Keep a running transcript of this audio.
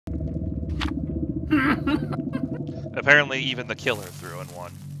Apparently, even the killer threw in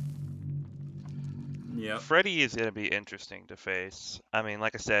one. Yep. Freddy is going to be interesting to face. I mean,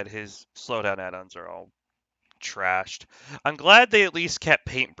 like I said, his slowdown add-ons are all trashed. I'm glad they at least kept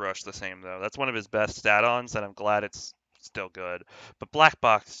Paintbrush the same, though. That's one of his best add-ons, and I'm glad it's still good. But Black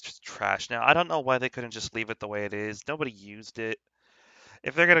Box is just trash now. I don't know why they couldn't just leave it the way it is. Nobody used it.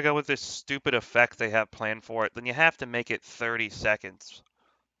 If they're going to go with this stupid effect they have planned for it, then you have to make it 30 seconds.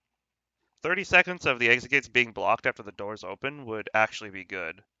 30 seconds of the exit gates being blocked after the doors open would actually be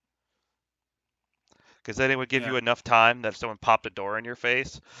good. Because then it would give you enough time that if someone popped a door in your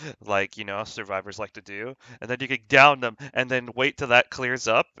face, like, you know, survivors like to do, and then you could down them and then wait till that clears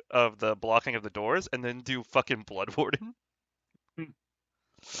up of the blocking of the doors and then do fucking Blood Warden.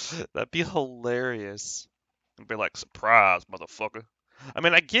 That'd be hilarious. And be like, surprise, motherfucker. I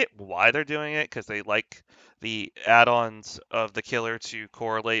mean, I get why they're doing it, because they like the add-ons of the killer to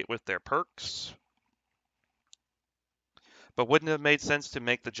correlate with their perks. But wouldn't it have made sense to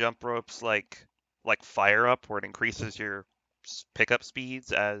make the jump ropes like fire up, where it increases your pickup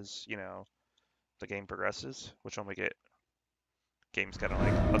speeds as, you know, the game progresses? Which one we get? Game's kind of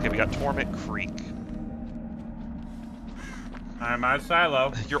like, okay, we got Torment Creek. I'm out of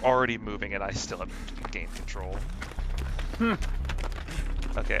silo. You're already moving and I still have gained control.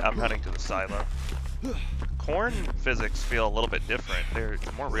 Okay, I'm heading to the silo. Corn physics feel a little bit different. They're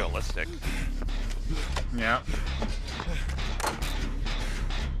more realistic. Yeah.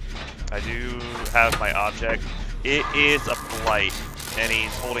 I do have my object. It is a blight, and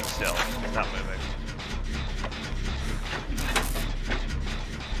he's holding still. He's not moving.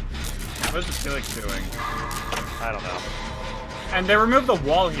 What's the Felix doing? I don't know. And they removed the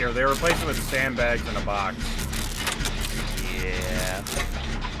wall here. They replaced it with sandbags in a box. Yeah.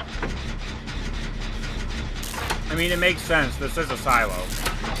 I mean, it makes sense. This is a silo.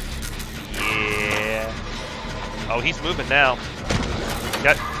 Yeah. Oh, he's moving now.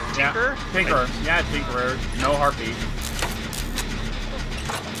 Got Tinker? Yeah, Tinker. Yeah, Tinkerer. No heartbeat.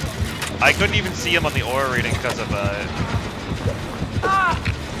 I couldn't even see him on the aura reading because of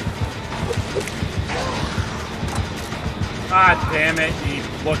Ah, damn it. He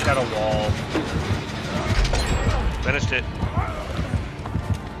looked at a wall. Finished it.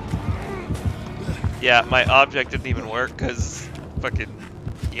 Yeah, my object didn't even work because fucking,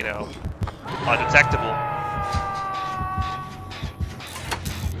 you know, undetectable.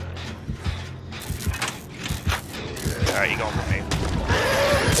 Alright, you going for me.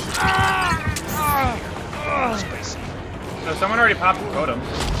 Spicy. So someone already popped the totem.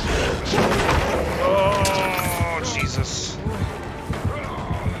 Oh, Jesus.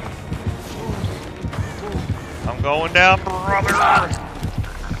 I'm going down, brother.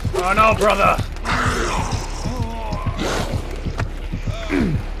 Oh no, brother.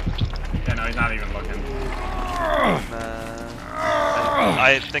 Yeah, no, he's not even looking.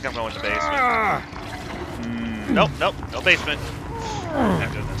 I think I'm going to basement. Nope, nope, no basement.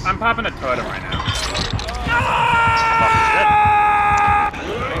 Thank goodness. I'm popping a totem right now.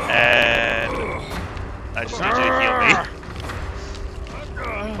 And I just need you to heal me.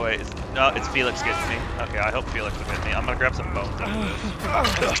 Wait, no, it's Felix getting me. Okay, I hope Felix will get me. I'm gonna grab some bones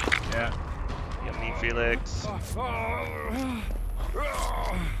after this. Yeah. Heal me, Felix.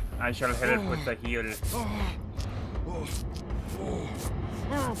 I shall hit it with the heal.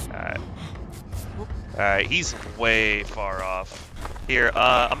 Alright. Alright, he's way far off. Here,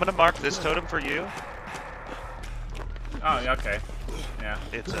 I'm gonna mark this totem for you. Oh, yeah, okay. Yeah.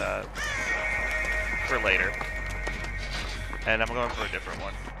 It's, for later. And I'm going for a different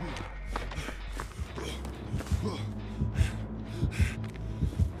one.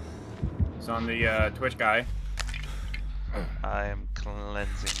 It's on the, Twitch guy. I am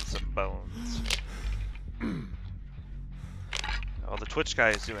cleansing some bones. Oh, the Twitch guy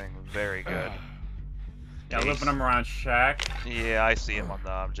is doing very good. Yeah, looping him around Shack. Yeah, I see him on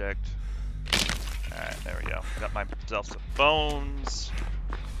the object. Alright, there we go. Got myself some bones.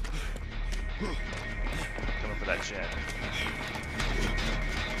 Coming for that jet.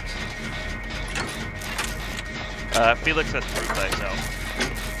 Felix has proof thyself.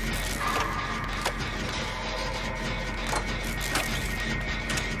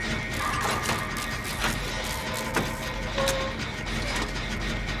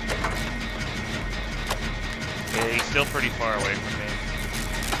 Yeah, he's still pretty far away from me.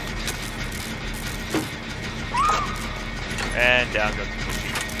 And down goes the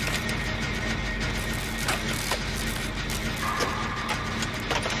sheep.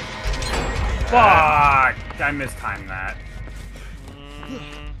 Fuck! I mistimed that.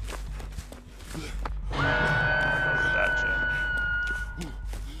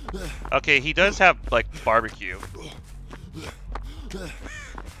 Okay, he does have, like, barbecue.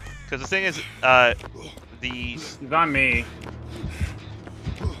 Because the thing is, He's on me.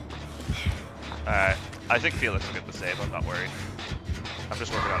 Alright. I think Felix will get the save, I'm not worried. I'm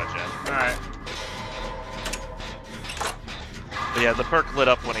just working on a gen. Alright. But yeah, the perk lit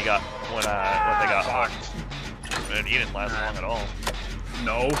up when they got hooked. And he didn't last long at all.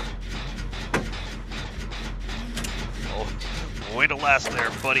 No. Oh, way to last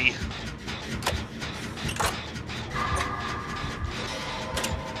there, buddy.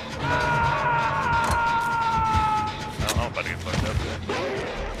 I'm about to get fucked up.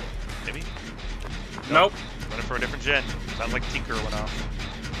 Maybe? Nope. Running for a different gen. Sounds like Tinker went off.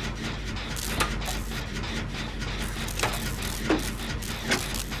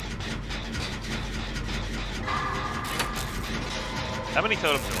 How many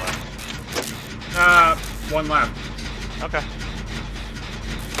totems are left? One left. Okay.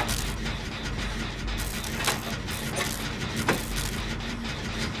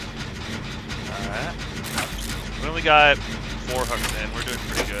 Alright. We only got 4 hooks in. We're doing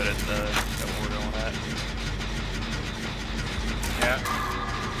pretty good at what we're going at. Yeah.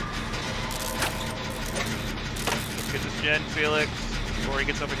 Let's get this gen, Felix, before he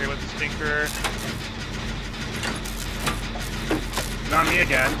gets over here with his Tinker. Not me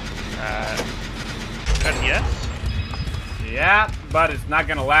again. And yes? Yeah, but it's not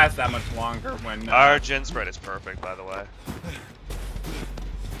gonna last that much longer when... Our gen spread is perfect, by the way.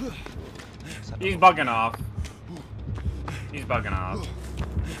 He's bugging off. He's bugging off.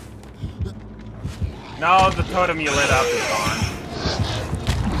 No, the totem you lit up is gone.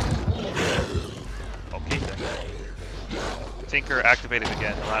 Okay then. Tinker activated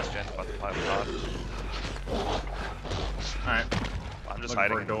again. The last gen's about to fly off. Alright. I'm just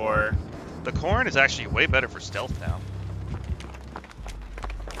Looking hiding for a in the door. corner. The corn is actually way better for stealth now.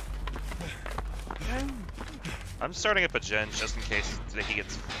 I'm starting up a gen just in case that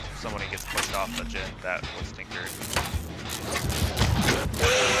someone gets pushed off the gen that was tinkered.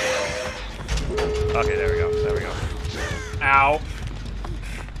 Okay, there we go. There we go. Ow.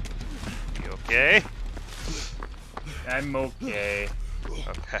 You okay? I'm okay.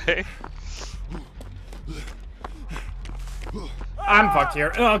 Okay. I'm fucked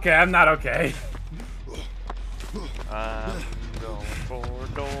here. Okay, I'm not okay. I'm going for a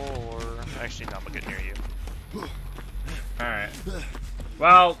door. Actually, no, I'm gonna get near you. Alright.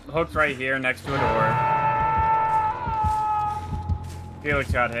 Well, Hook's right here next to a door.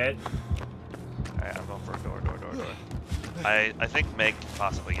 Felix got hit. Alright, I'm going for a door. I think Meg can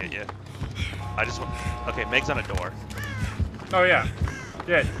possibly get you. I just want... Okay, Meg's on a door. Oh yeah.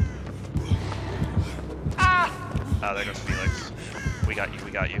 Shit. Oh, there goes Felix. We got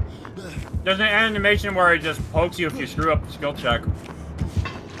you. There's an animation where it just pokes you if you screw up the skill check.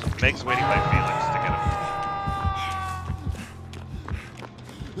 Meg's waiting by Felix to get him.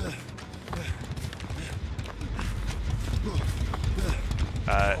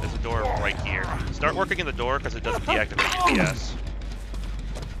 There's a door right here. Start working in the door because it doesn't deactivate your DS.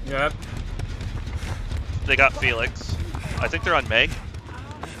 Yep. They got Felix. I think they're on Meg.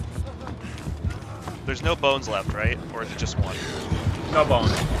 There's no bones left, right? Or is it just one? No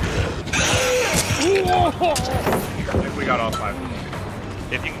bones. I think we got all 5 of them.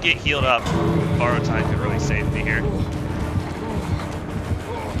 If you can get healed up, borrow time could really save me here.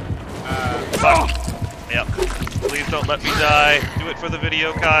 Fuck. Yep. Please don't let me die. Do it for the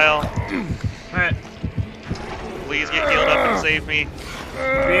video, Kyle. Alright. Please get healed up and save me.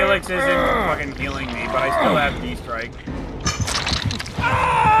 Felix isn't fucking healing me, but I still have D-Strike.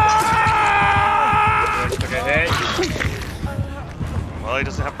 Felix took a hit. Well, he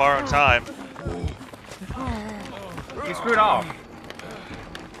doesn't have borrowed time. He screwed off.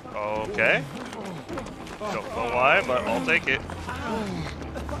 Okay. Don't know why, but I'll take it.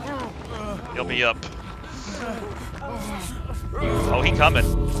 He'll be up. Oh, he coming.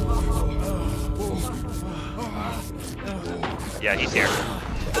 Yeah, he's here.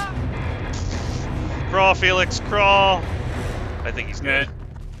 Crawl, Felix, crawl. I think he's good.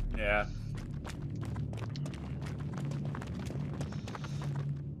 Yeah.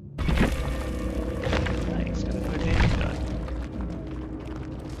 Nice, got another damage done.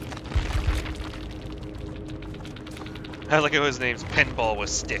 I like how his name's Pinball with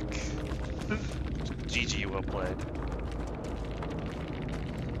Stick. GG, well played.